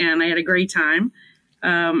day and I had a great time,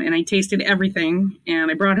 and I tasted everything, and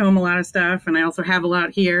I brought home a lot of stuff, and I also have a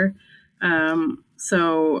lot here.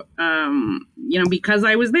 Because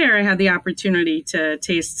I was there, I had the opportunity to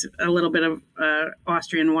taste a little bit of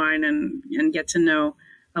Austrian wine and get to know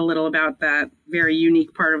a little about that very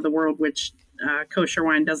unique part of the world, which kosher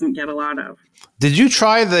wine doesn't get a lot of. Did you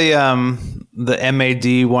try the MAD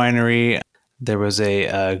winery? There was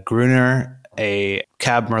a Gruner, a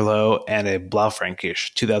Cab Merlot, and a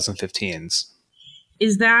Blaufränkisch 2015s.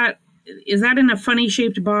 Is that in a funny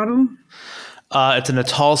shaped bottle? It's in a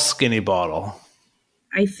tall, skinny bottle.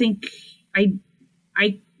 I think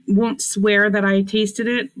I won't swear that I tasted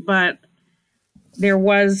it, but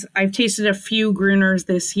I've tasted a few Gruners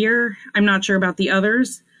this year. I'm not sure about the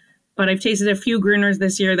others, but I've tasted a few Gruners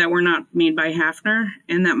this year that were not made by Hafner,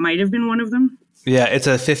 and that might have been one of them. Yeah, it's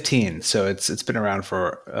a 15, so it's been around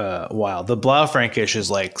for a while. The Blaufränkisch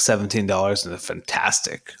is like $17 and a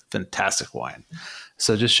fantastic wine.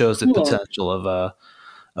 So it just shows the potential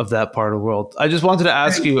of that part of the world. I just wanted to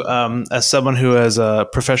ask you, as someone who has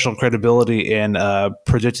professional credibility in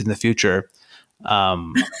predicting the future,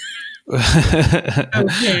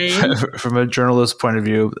 Okay. from a journalist point of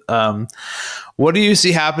view, what do you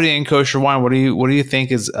see happening in kosher wine? What do you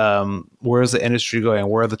think is where is the industry going?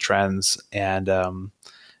 Where are the trends? And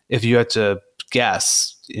if you had to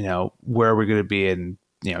guess, where are we going to be in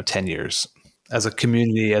 10 years as a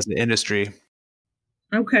community, as an industry?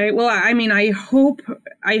 Okay. Well, I mean, I hope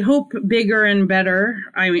bigger and better.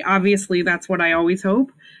 I mean, obviously, that's what I always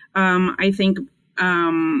hope. I think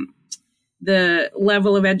the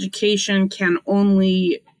level of education can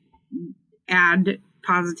only add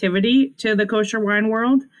positivity to the kosher wine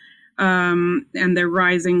world, and the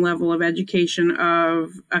rising level of education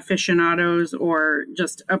of aficionados or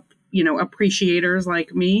just appreciators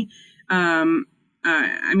like me.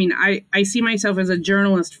 I mean, I see myself as a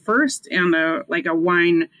journalist first, and a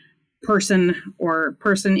wine person or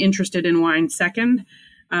person interested in wine second.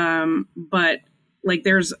 But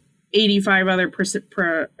there's 85 other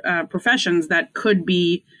professions that could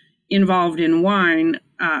be involved in wine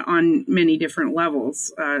on many different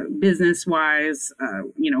levels, business-wise,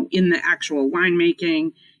 in the actual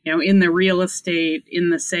winemaking, in the real estate,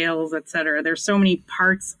 in the sales, et cetera. There's so many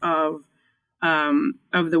parts of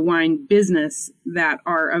the wine business that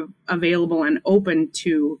are available and open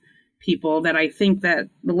to people that I think that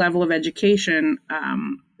the level of education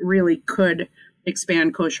really could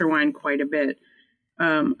expand kosher wine quite a bit.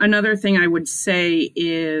 Another thing I would say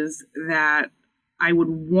is that I would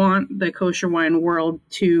want the kosher wine world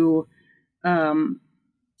to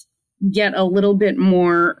get a little bit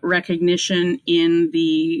more recognition in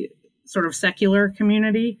the sort of secular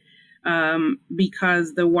community,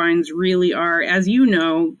 because the wines really are, as you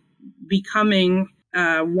know, becoming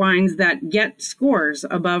wines that get scores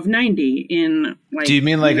above 90 in Do you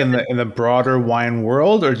mean in the broader wine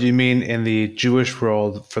world, or do you mean in the Jewish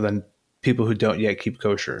world for the people who don't yet keep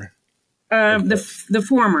kosher? The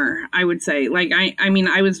former, I would say.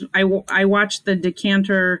 I watched the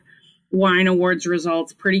Decanter Wine Awards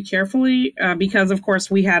results pretty carefully, because of course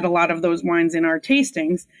we had a lot of those wines in our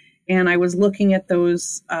tastings, and I was looking at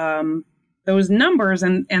those numbers,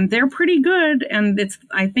 and they're pretty good. And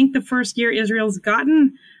I think the first year Israel's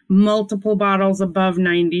gotten multiple bottles above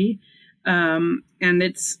 90. And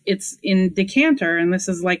it's in Decanter, and this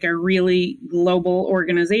is a really global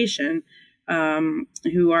organization,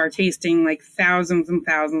 who are tasting thousands and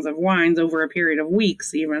thousands of wines over a period of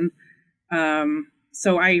weeks even.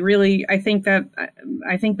 So I think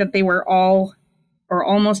that they were all, or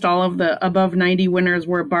almost all of the above 90 winners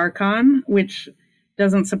were Barkan, which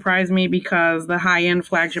doesn't surprise me because the high-end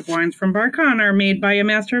flagship wines from Barkan are made by a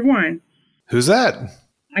master of wine. Who's that?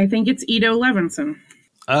 I think it's Ido Levinson.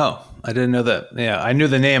 Oh, I didn't know that. Yeah, I knew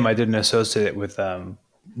the name. I didn't associate it with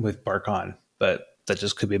Barkan, but that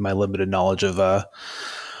just could be my limited knowledge of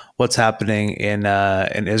what's happening in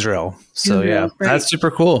Israel. So Israel, yeah, that's super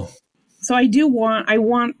cool. So I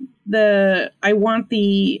want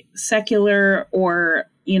the secular or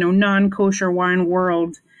non-kosher wine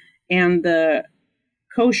world and the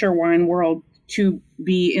kosher wine world to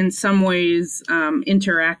be in some ways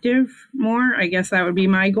interactive more. I guess that would be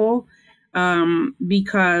my goal,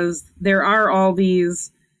 because there are all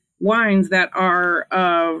these wines that are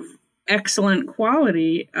of excellent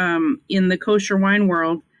quality in the kosher wine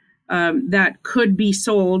world that could be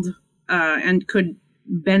sold and could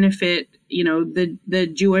benefit the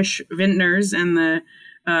Jewish vintners and the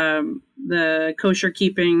the kosher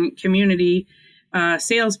keeping community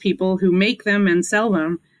salespeople who make them and sell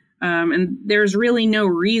them. And there's really no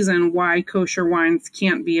reason why kosher wines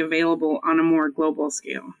can't be available on a more global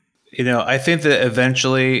scale. I think that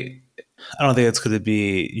eventually, I don't think it's going to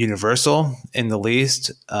be universal in the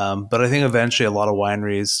least, but I think eventually a lot of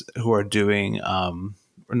wineries who are doing,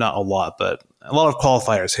 or not a lot, but a lot of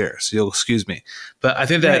qualifiers here, so you'll excuse me. But I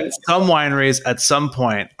think that some wineries at some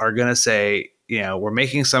point are going to say, we're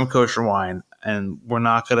making some kosher wine and we're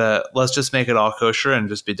not going to, let's just make it all kosher and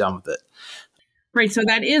just be done with it. Right. So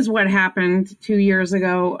that is what happened 2 years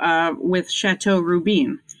ago with Chateau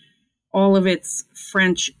Rubin. All of its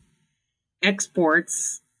French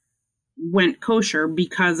exports went kosher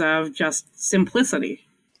because of just simplicity.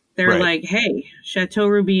 They're like, hey, Chateau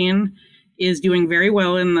Rubin is doing very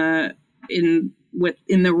well in the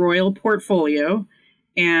royal portfolio,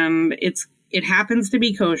 and it happens to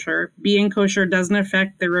be kosher. Being kosher doesn't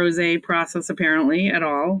affect the rosé process apparently at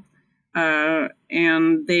all.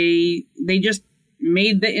 And they just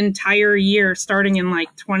made the entire year starting in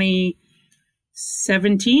like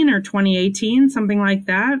 2017 or 2018, something like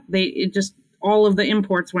that. All of the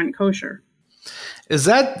imports went kosher. Is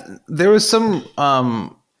that, there was some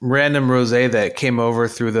random rosé that came over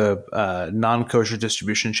through the non-kosher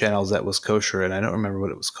distribution channels that was kosher, and I don't remember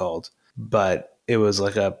what it was called, but it was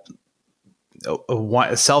like a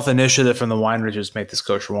self-initiative from the winery to just make this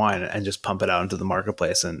kosher wine and just pump it out into the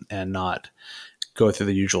marketplace and not go through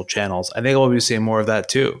the usual channels. I think we'll be seeing more of that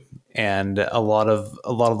too. And a lot of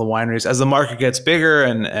the wineries, as the market gets bigger,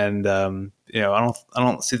 and I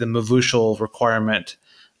don't see the mavushal requirement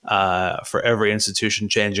for every institution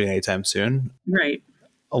changing anytime soon. Right.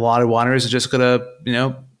 A lot of wineries are just gonna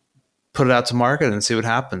put it out to market and see what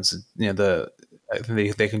happens. I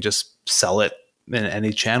think they can just sell it in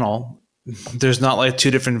any channel. There's not like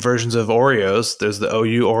two different versions of Oreos. There's the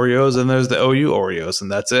OU Oreos and there's the OU Oreos,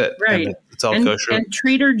 and that's it. Right. And it's all kosher. And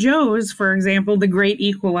Trader Joe's, for example, the great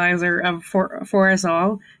equalizer for us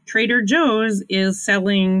all, Trader Joe's is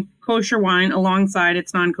selling kosher wine alongside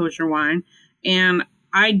its non-kosher wine. And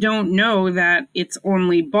I don't know that it's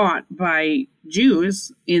only bought by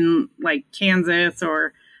Jews in like Kansas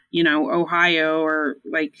or, Ohio or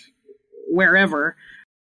like wherever.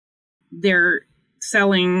 They're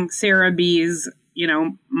selling Sarah B's,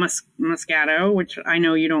 Moscato, which I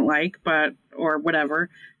know you don't like, or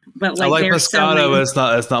whatever. But like, I like Moscato, but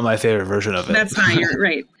it's not my favorite version of it. That's not your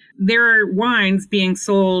right. There are wines being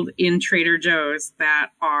sold in Trader Joe's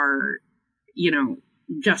that are,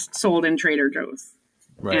 just sold in Trader Joe's.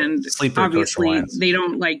 Right. And Sleeper obviously they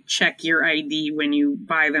don't like check your ID when you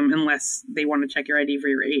buy them unless they want to check your ID for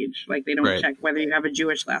your age. Like they don't check whether you have a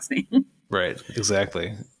Jewish last name. Right.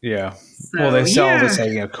 Exactly. Yeah. So, well, they sell this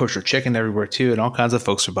kosher chicken everywhere too, and all kinds of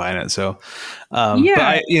folks are buying it. So, but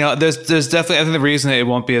there's definitely, I think the reason it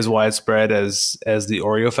won't be as widespread as the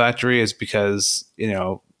Oreo factory is because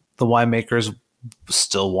the winemakers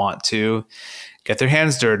still want to get their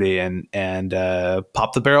hands dirty and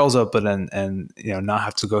pop the barrels open and not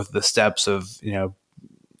have to go through the steps of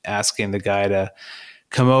asking the guy to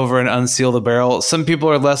come over and unseal the barrel. Some people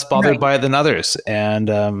are less bothered by it than others, and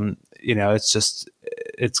it's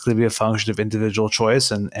going to be a function of individual choice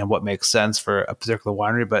and what makes sense for a particular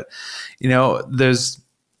winery. But there's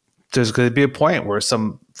going to be a point where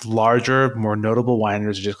some larger, more notable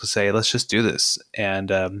wineries are just going to say, let's just do this. And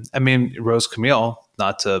Rose Camille,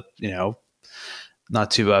 not to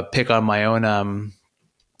pick on my own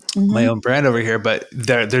my own brand over here, but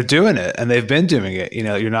they're doing it, and they've been doing it.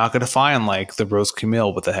 You're not going to find like the Rose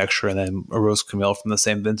Camille with a hechsher and then a Rose Camille from the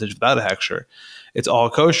same vintage without a hechsher. It's all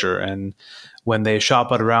kosher. And when they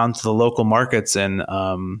shop it around to the local markets in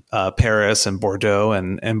Paris and Bordeaux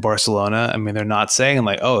and Barcelona, they're not saying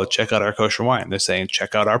like, oh, check out our kosher wine. They're saying,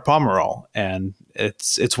 check out our Pomerol, and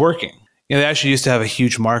it's working. They actually used to have a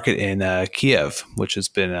huge market in Kiev, which has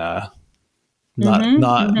been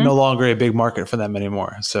no longer a big market for them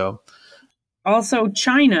anymore. So also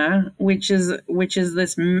China, which is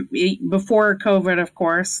this before COVID, of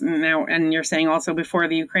course, now, and you're saying also before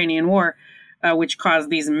the Ukrainian war, which caused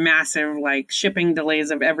these massive like shipping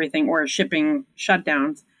delays of everything or shipping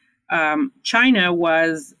shutdowns. China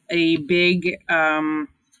was a big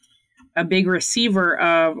receiver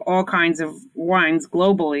of all kinds of wines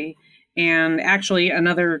globally. And actually,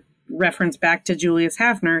 another reference back to Julius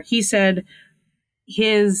Hafner, he said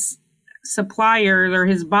his suppliers or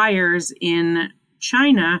his buyers in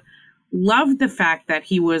China loved the fact that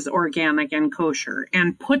he was organic and kosher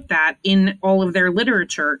and put that in all of their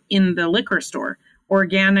literature in the liquor store,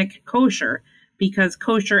 organic kosher, because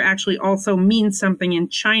kosher actually also means something in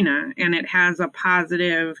China, and it has a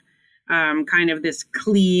positive kind of this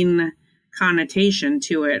clean connotation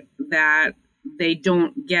to it that they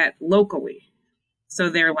don't get locally. So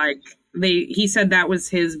they're like, he said that was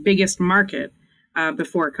his biggest market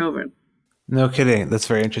before COVID. No kidding. That's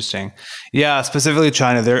very interesting. Yeah, specifically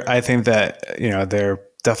China. I think that they're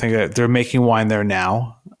definitely they're making wine there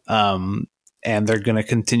now, and they're going to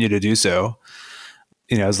continue to do so.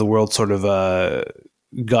 As the world sort of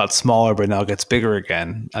got smaller, but now gets bigger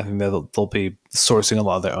again. I think they'll be sourcing a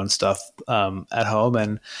lot of their own stuff at home,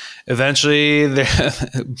 and eventually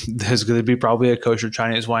there's going to be probably a kosher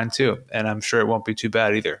Chinese wine too, and I'm sure it won't be too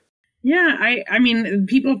bad either. Yeah, I mean,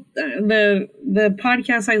 people, the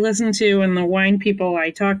podcasts I listen to and the wine people I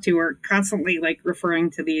talk to are constantly like referring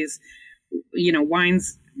to these,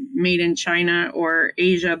 wines made in China or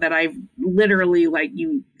Asia that I've literally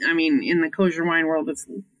in the kosher wine world, it's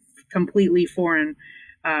completely foreign.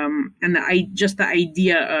 And the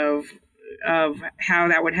idea of how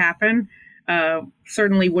that would happen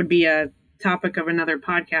certainly would be a topic of another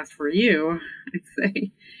podcast for you, I'd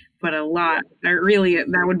say. But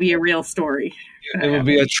that would be a real story. It would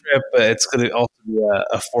be a trip, but it's going to also be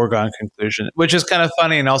a foregone conclusion, which is kind of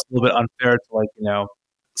funny and also a little bit unfair to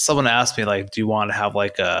someone asked me, do you want to have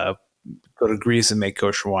go to Greece and make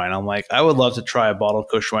kosher wine? I'm like, I would love to try a bottle of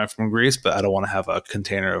kosher wine from Greece, but I don't want to have a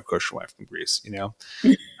container of kosher wine from Greece. You have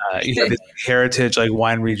these heritage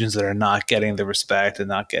wine regions that are not getting the respect and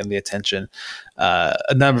not getting the attention.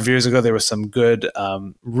 A number of years ago, there was some good,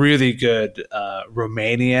 really good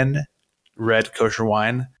Romanian red kosher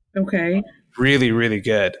wine. Okay. Really, really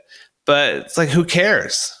good. But it's who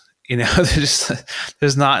cares?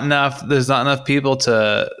 There's not enough people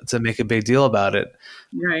to make a big deal about it.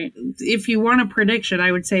 Right. If you want a prediction,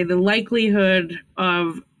 I would say the likelihood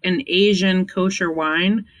of an Asian kosher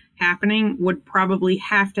wine happening would probably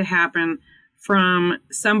have to happen from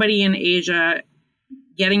somebody in Asia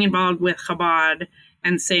getting involved with Chabad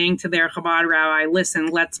and saying to their Chabad rabbi, listen,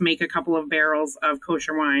 let's make a couple of barrels of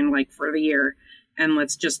kosher wine for the year. And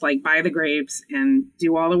let's just buy the grapes and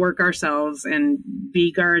do all the work ourselves and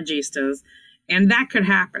be garagistas. And that could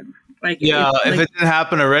happen. If it didn't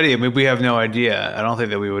happen already, we have no idea. I don't think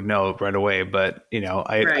that we would know right away. But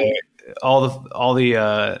all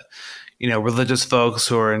the religious folks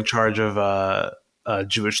who are in charge of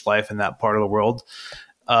Jewish life in that part of the world,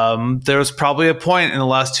 there was probably a point in the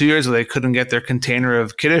last 2 years where they couldn't get their container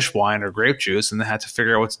of Kiddush wine or grape juice, and they had to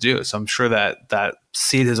figure out what to do. So I'm sure that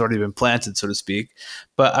seed has already been planted, so to speak.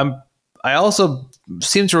 But I also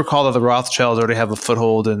seem to recall that the Rothschilds already have a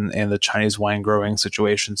foothold in the Chinese wine growing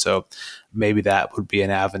situation. So maybe that would be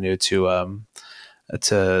an avenue to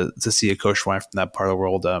see a kosher wine from that part of the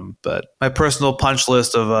world. But my personal punch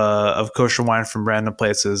list of kosher wine from random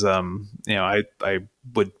places, I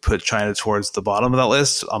would put China towards the bottom of that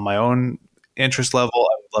list on my own interest level.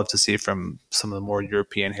 I would love to see from some of the more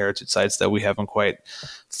European heritage sites that we haven't quite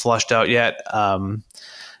flushed out yet.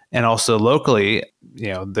 And also locally,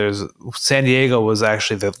 there's San Diego was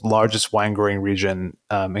actually the largest wine growing region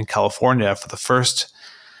in California for the first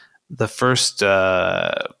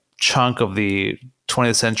chunk of the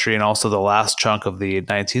 20th century and also the last chunk of the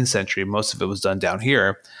 19th century. Most of it was done down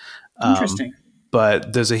here. Interesting.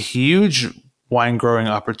 But there's a huge wine growing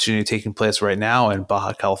opportunity taking place right now in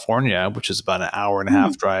Baja California, which is about an hour and a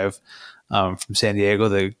half drive from San Diego.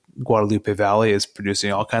 The Guadalupe Valley is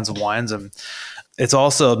producing all kinds of wines, and it's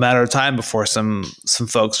also a matter of time before some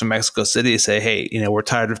folks from Mexico City say, hey, we're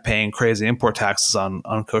tired of paying crazy import taxes on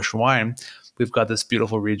kosher wine. We've got this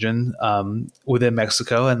beautiful region within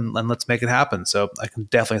Mexico, and let's make it happen. So I can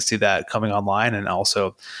definitely see that coming online and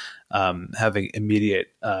also having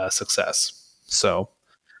immediate success. So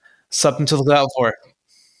something to look out for.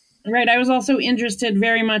 Right. I was also interested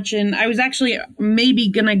very much I was actually maybe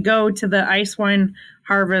going to go to the ice wine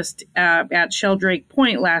harvest at Sheldrake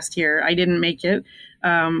Point last year. I didn't make it.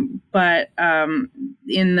 But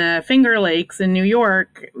in the Finger Lakes in New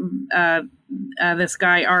York, this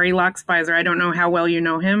guy, Ari Lockspizer, I don't know how well you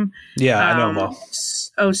know him. Yeah, I know him well.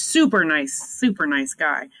 Oh, super nice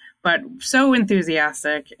guy, but so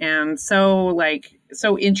enthusiastic and so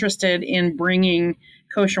interested in bringing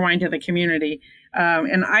kosher wine to the community.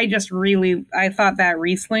 And I thought that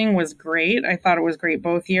Riesling was great. I thought it was great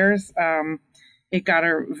both years.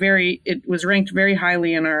 It was ranked very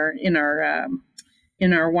highly in our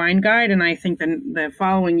wine guide. And I think the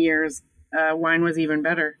following years, wine was even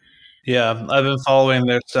better. Yeah, I've been following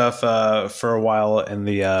their stuff for a while in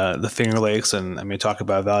the Finger Lakes, and talk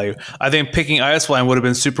about value. I think picking ice wine would have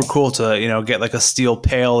been super cool to get a steel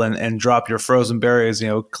pail and drop your frozen berries,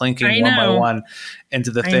 clinking one by one into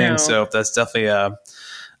the thing. So that's definitely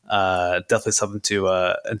definitely something to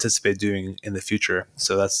anticipate doing in the future.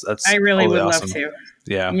 So that's I really totally would awesome. love to.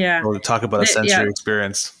 Yeah. Yeah. We'll talk about a sensory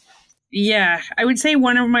experience. Yeah, I would say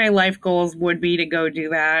one of my life goals would be to go do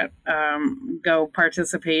that. Go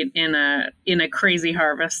participate in a crazy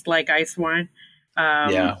harvest like ice wine.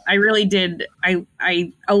 I really did.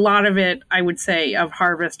 I a lot of it, I would say, of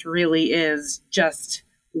harvest really is just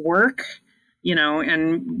work,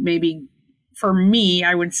 and maybe for me,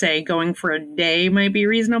 I would say going for a day might be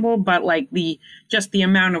reasonable, but like the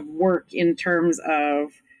amount of work in terms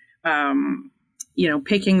of,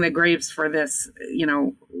 picking the grapes for this,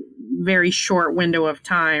 very short window of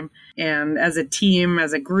time, and as a team,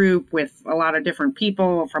 as a group with a lot of different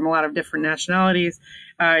people from a lot of different nationalities,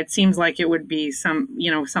 it seems like it would be something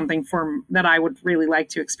that I would really like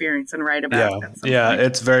to experience and write about. Yeah,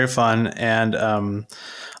 it's very fun. And,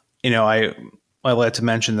 I like to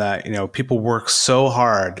mention that, people work so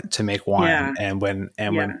hard to make wine. Yeah. And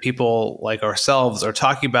when people like ourselves are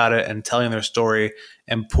talking about it and telling their story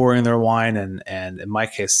and pouring their wine and in my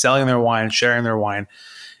case, selling their wine, sharing their wine,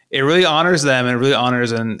 it really honors them, and it really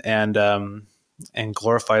honors and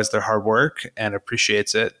glorifies their hard work and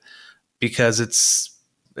appreciates it, because it's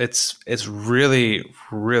really,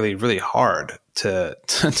 really, really hard to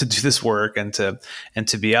do this work and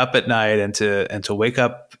to be up at night and to wake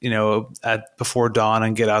up, before dawn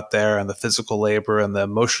and get out there, and the physical labor and the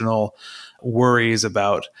emotional worries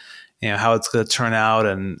about, how it's going to turn out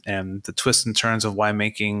and the twists and turns of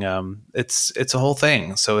winemaking. It's a whole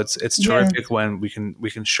thing. So it's terrific when we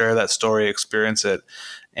can share that story, experience it,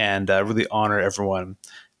 and really honor everyone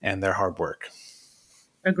and their hard work.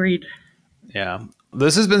 Agreed. Yeah.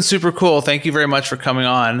 This has been super cool. Thank you very much for coming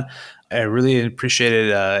on. I really appreciated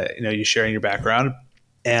you sharing your background.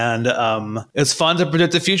 And it's fun to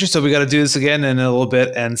predict the future. So we got to do this again in a little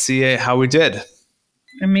bit and see how we did.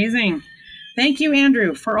 Amazing. Thank you,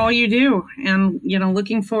 Andrew, for all you do. And,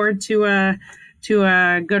 looking forward to a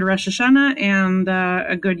good Rosh Hashanah and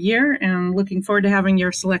a good year. And looking forward to having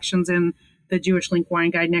your selections in the Jewish Link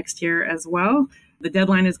Wine Guide next year as well. The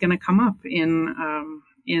deadline is going to come up in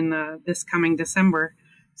this coming December.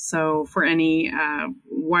 So for any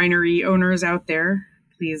winery owners out there,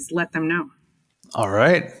 please let them know. All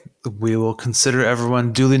right. We will consider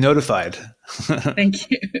everyone duly notified.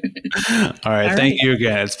 Thank you. All right. Thank you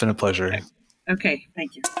again. It's been a pleasure. Okay.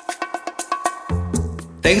 Thank you.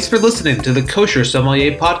 Thanks for listening to the Kosher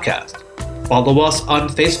Sommelier Podcast. Follow us on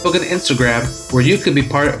Facebook and Instagram, where you can be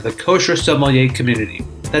part of the Kosher Sommelier community.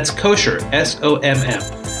 That's kosher,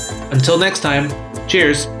 SOMM. Until next time,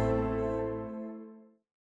 cheers.